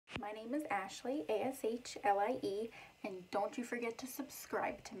My name is Ashlie, A-S-H-L-I-E, and don't you forget to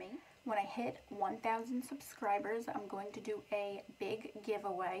subscribe to me. When I hit 1,000 subscribers, I'm going to do a big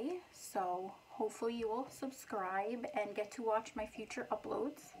giveaway, so hopefully you will subscribe and get to watch my future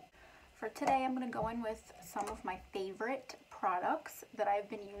uploads. For today, I'm going to go in with some of my favorite products that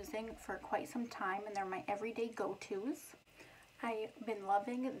I've been using for quite some time, and they're my everyday go-tos. I've been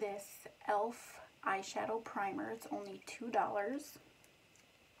loving this e.l.f. eyeshadow primer. It's only $2.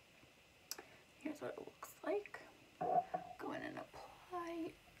 Here's what it looks like. Go in and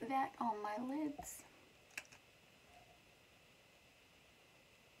apply that on my lids.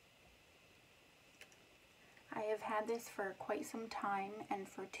 I have had this for quite some time, and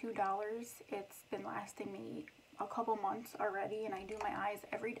for $2 it's been lasting me a couple months already, and I do my eyes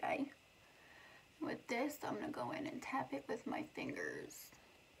every day. With this, I'm going to go in and tap it with my fingers.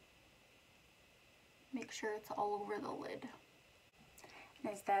 Make sure it's all over the lid.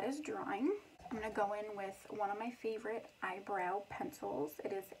 And as that is drying, I'm going to go in with one of my favorite eyebrow pencils.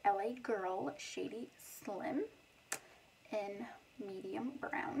 It is LA Girl Shady Slim in medium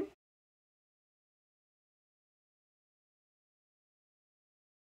brown.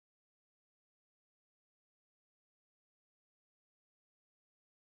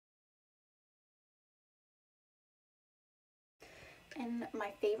 And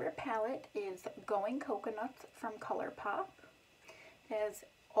my favorite palette is Going Coconuts from ColourPop. It has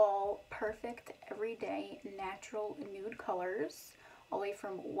all perfect, everyday, natural nude colors, all the way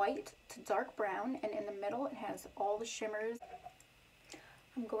from white to dark brown, and in the middle it has all the shimmers.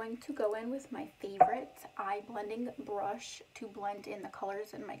 I'm going to go in with my favorite eye blending brush to blend in the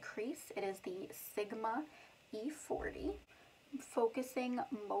colors in my crease. It is the Sigma E40. I'm focusing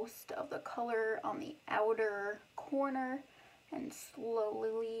most of the color on the outer corner and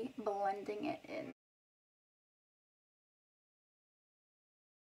slowly blending it in.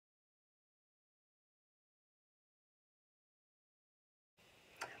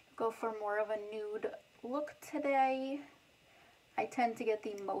 Go for more of a nude look today. I tend to get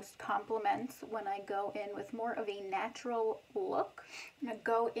the most compliments when I go in with more of a natural look. I'm going to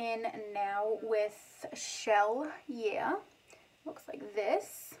go in now with Shell Yeah. Looks like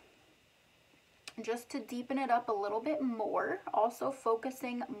this. Just to deepen it up a little bit more, also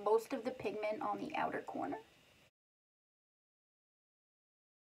focusing most of the pigment on the outer corner.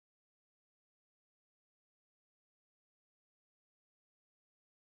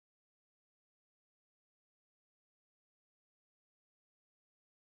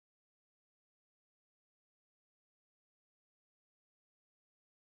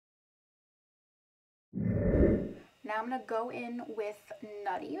 Now I'm going to go in with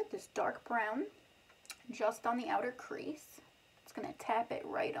Nutty, this dark brown, just on the outer crease. It's going to tap it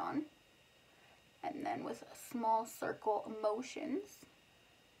right on. And then with small circle motions,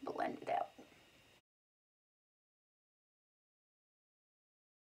 blend it out.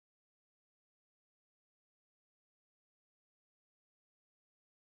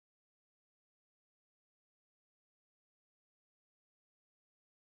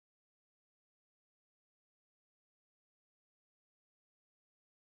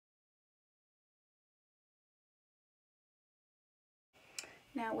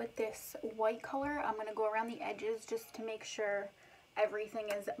 Now with this white color, I'm going to go around the edges just to make sure everything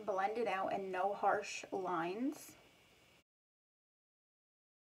is blended out and no harsh lines.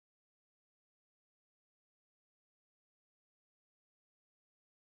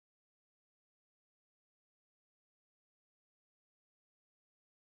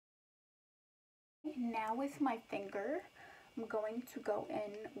 Now with my finger, I'm going to go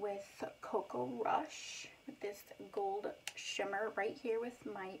in with Cocoa Rush with this gold shimmer right here with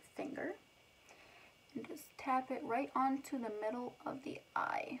my finger. And just tap it right onto the middle of the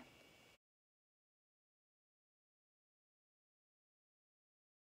eye.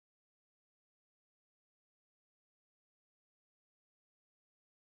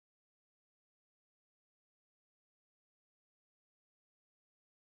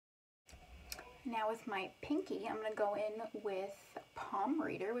 Now with my pinky, I'm going to go in with Palm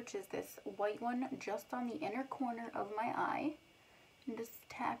Reader, which is this white one just on the inner corner of my eye. And just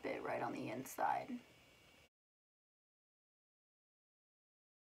tap it right on the inside.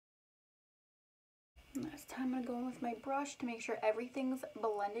 And this time I'm going to go in with my brush to make sure everything's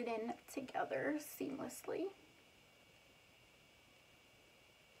blended in together seamlessly.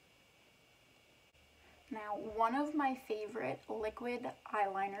 Now, one of my favorite liquid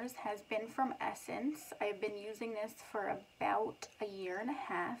eyeliners has been from Essence. I've been using this for about a year and a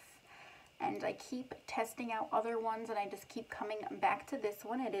half, and I keep testing out other ones, and I just keep coming back to this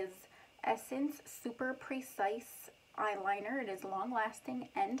one. It is Essence Super Precise eyeliner. It is long lasting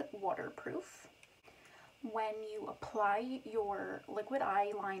and waterproof. When you apply your liquid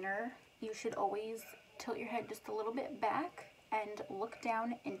eyeliner, you should always tilt your head just a little bit back and look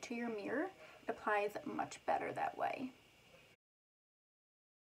down into your mirror. It applies much better that way.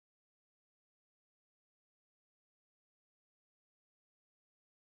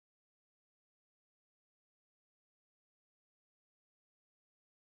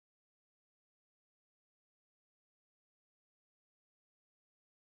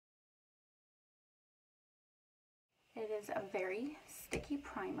 It is a very sticky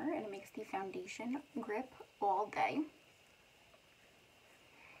primer and it makes the foundation grip all day.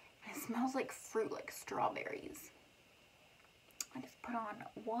 It smells like fruit, like strawberries. I just put on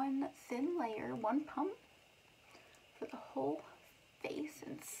one thin layer, one pump for the whole face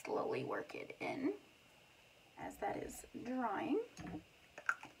and slowly work it in as that is drying.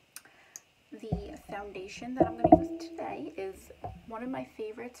 The foundation that I'm going to use today is one of my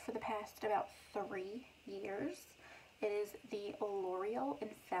favorites for the past about 3 years. It is the L'Oreal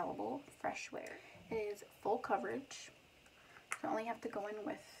Infallible Fresh Wear. It is full coverage, so I only have to go in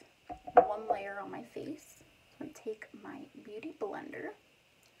with one layer on my face. So I'm going to take my beauty blender,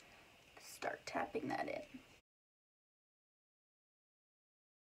 start tapping that in.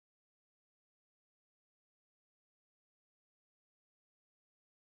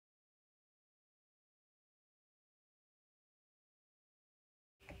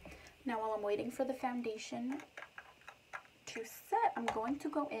 Now while I'm waiting for the foundation to set, I'm going to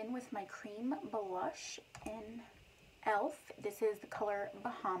go in with my cream blush in e.l.f. This is the color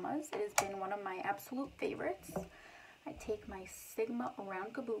Bahamas. It has been one of my absolute favorites. I take my Sigma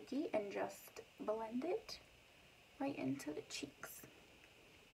Round Kabuki and just blend it right into the cheeks.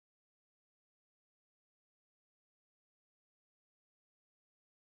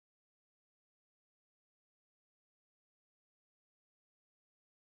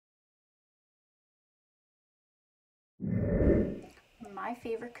 My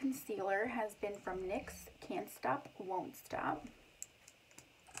favorite concealer has been from NYX Can't Stop, Won't Stop.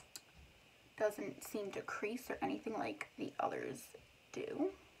 Doesn't seem to crease or anything like the others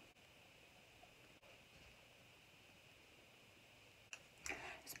do.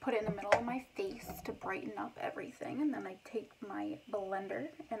 Just put it in the middle of my face to brighten up everything, and then I take my blender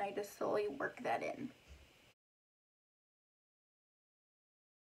and I just slowly work that in.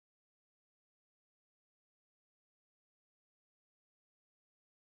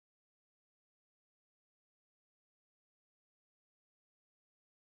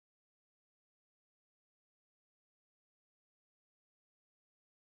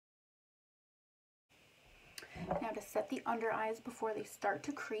 Now to set the under eyes before they start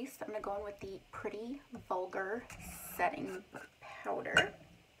to crease, I'm going to go in with the Pretty Vulgar Setting Powder.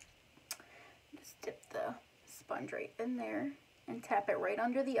 Just dip the sponge right in there and tap it right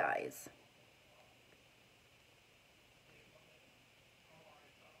under the eyes.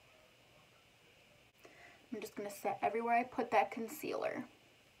 I'm just going to set everywhere I put that concealer.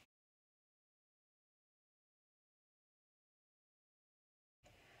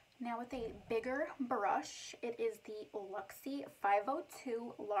 Now with a bigger brush, it is the Luxie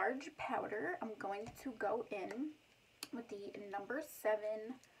 502 Large Powder. I'm going to go in with the number 7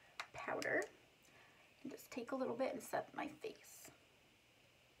 powder and just take a little bit and set my face.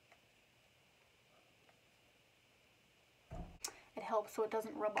 It helps so it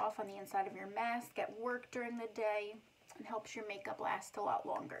doesn't rub off on the inside of your mask at work during the day and helps your makeup last a lot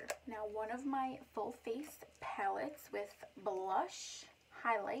longer. Now one of my full face palettes with blush,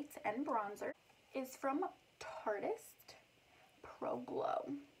 highlights, and bronzer is from Tarteist Pro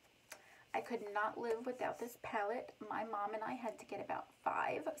Glow. I could not live without this palette. My mom and I had to get about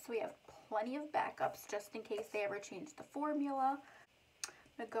 5, so we have plenty of backups just in case they ever change the formula.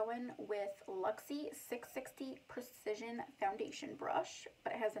 I'm going to go in with Luxie 660 Precision Foundation Brush,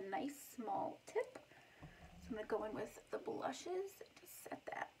 but it has a nice small tip. So I'm going to go in with the blushes to set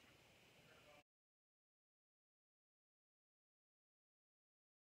that.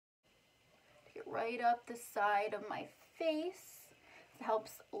 Get right up the side of my face. It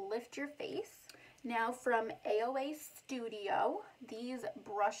helps lift your face. Now from AOA Studio, these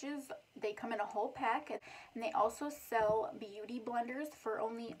brushes, they come in a whole pack, and they also sell beauty blenders for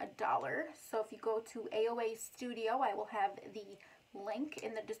only $1. So if you go to AOA Studio, I will have the link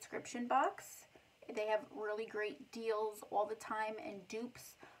in the description box. They have really great deals all the time and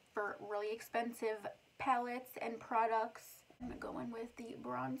dupes for really expensive palettes and products. I'm going to go in with the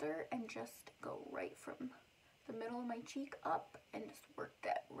bronzer and just go right from the middle of my cheek up and just work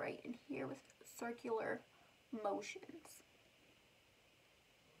that right in here with circular motions.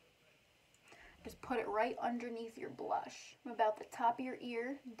 Just put it right underneath your blush, from about the top of your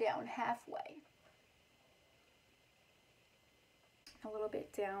ear down halfway. A little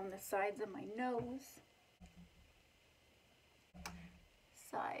bit down the sides of my nose,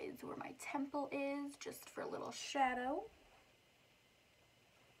 sides where my temple is, just for a little shadow.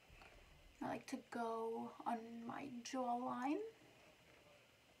 I like to go on my jawline.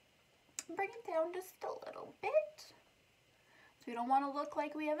 Bring it down just a little bit. So we don't want to look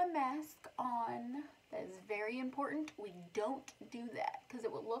like we have a mask on. That is very important. We don't do that because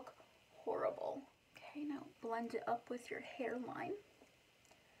it will look horrible. Okay, now blend it up with your hairline.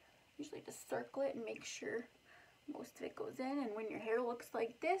 Usually just circle it and make sure most of it goes in. And when your hair looks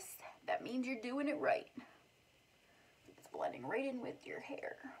like this, that means you're doing it right. It's blending right in with your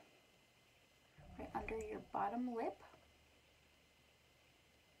hair. Right under your bottom lip.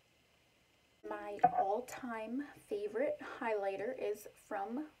 My all-time favorite highlighter is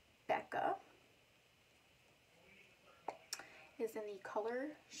from Becca. It's in the color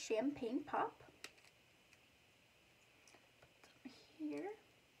Champagne Pop. Here,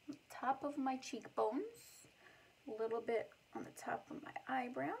 on the top of my cheekbones, a little bit on the top of my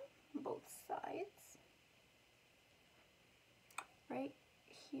eyebrow, both sides. Right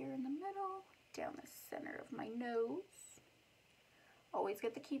here in the middle, down the center of my nose. Always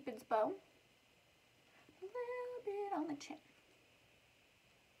get the Cupid's bow. A little bit on the chin.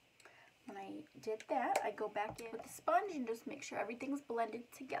 When I did that, I go back in with the sponge and just make sure everything's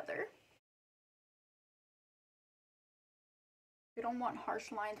blended together. You don't want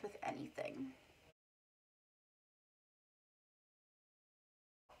harsh lines with anything.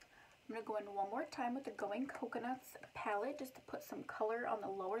 I'm going to go in one more time with the Going Coconuts palette just to put some color on the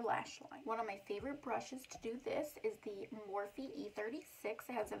lower lash line. One of my favorite brushes to do this is the Morphe E36.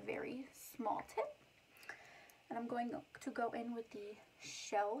 It has a very small tip. And I'm going to go in with the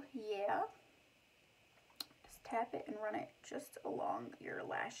Shell Yeah. Just tap it and run it just along your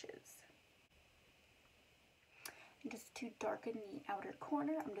lashes. And just to darken the outer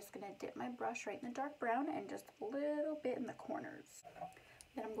corner, I'm just going to dip my brush right in the dark brown and just a little bit in the corners.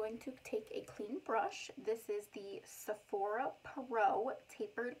 Then I'm going to take a clean brush. This is the Sephora Pro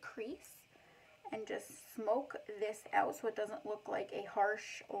Tapered Crease. And just smoke this out so it doesn't look like a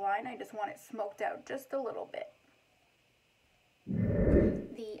harsh line. I just want it smoked out just a little bit.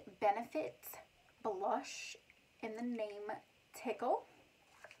 The Benefit blush in the name Tickle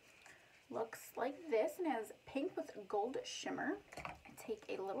looks like this and has pink with gold shimmer. I take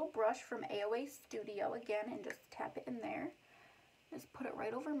a little brush from AOA Studio again and just tap it in there. Just put it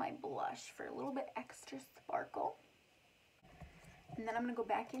right over my blush for a little bit extra sparkle. And then I'm going to go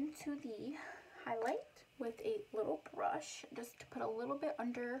back into the highlight with a little brush just to put a little bit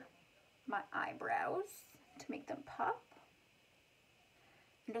under my eyebrows to make them pop.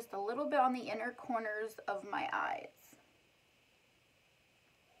 And just a little bit on the inner corners of my eyes.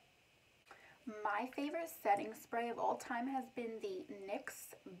 My favorite setting spray of all time has been the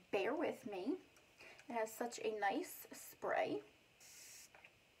NYX Bear With Me. It has such a nice spray.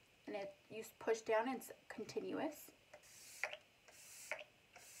 And you push down and it's continuous.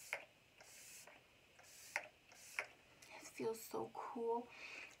 It feels so cool.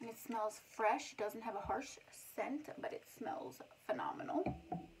 And it smells fresh. It doesn't have a harsh scent, but it smells phenomenal.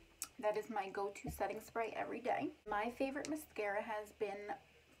 That is my go-to setting spray every day. My favorite mascara has been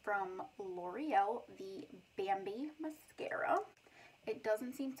from L'Oreal, the Bambi Mascara. It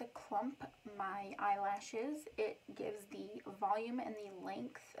doesn't seem to clump my eyelashes. It gives the volume and the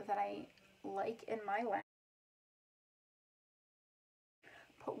length that I like in my lash.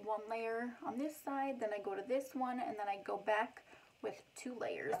 Put one layer on this side, then I go to this one, and then I go back with 2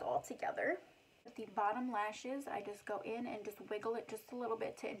 layers all together. With the bottom lashes, I just go in and just wiggle it just a little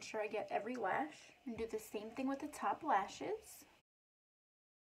bit to ensure I get every lash. And do the same thing with the top lashes.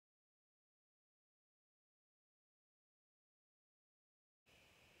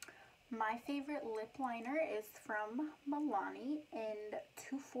 My favorite lip liner is from Milani in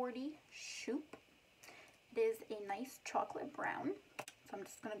 240 Shoop. It is a nice chocolate brown. So I'm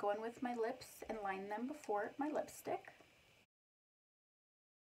just going to go in with my lips and line them before my lipstick.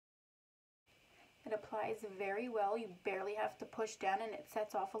 It applies very well. You barely have to push down and it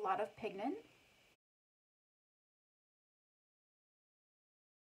sets off a lot of pigment.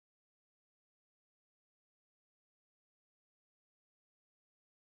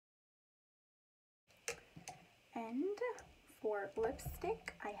 And for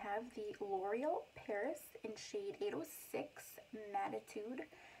lipstick, I have the L'Oreal Paris in shade 806 Mattitude.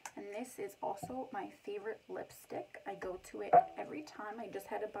 And this is also my favorite lipstick. I go to it every time. I just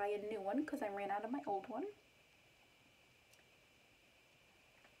had to buy a new one because I ran out of my old one.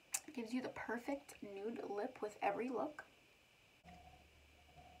 It gives you the perfect nude lip with every look.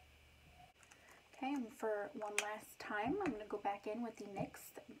 Okay, and for one last time, I'm going to go back in with the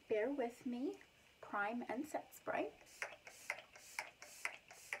NYX Bare With Me Prime and Set Spray.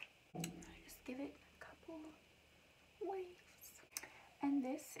 Just give it a couple waves. And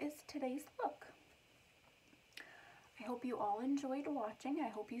this is today's look. I hope you all enjoyed watching. I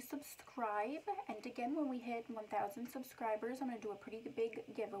hope you subscribe. And again, when we hit 1,000 subscribers, I'm going to do a pretty big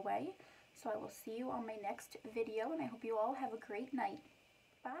giveaway. So I will see you on my next video, and I hope you all have a great night.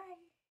 Bye!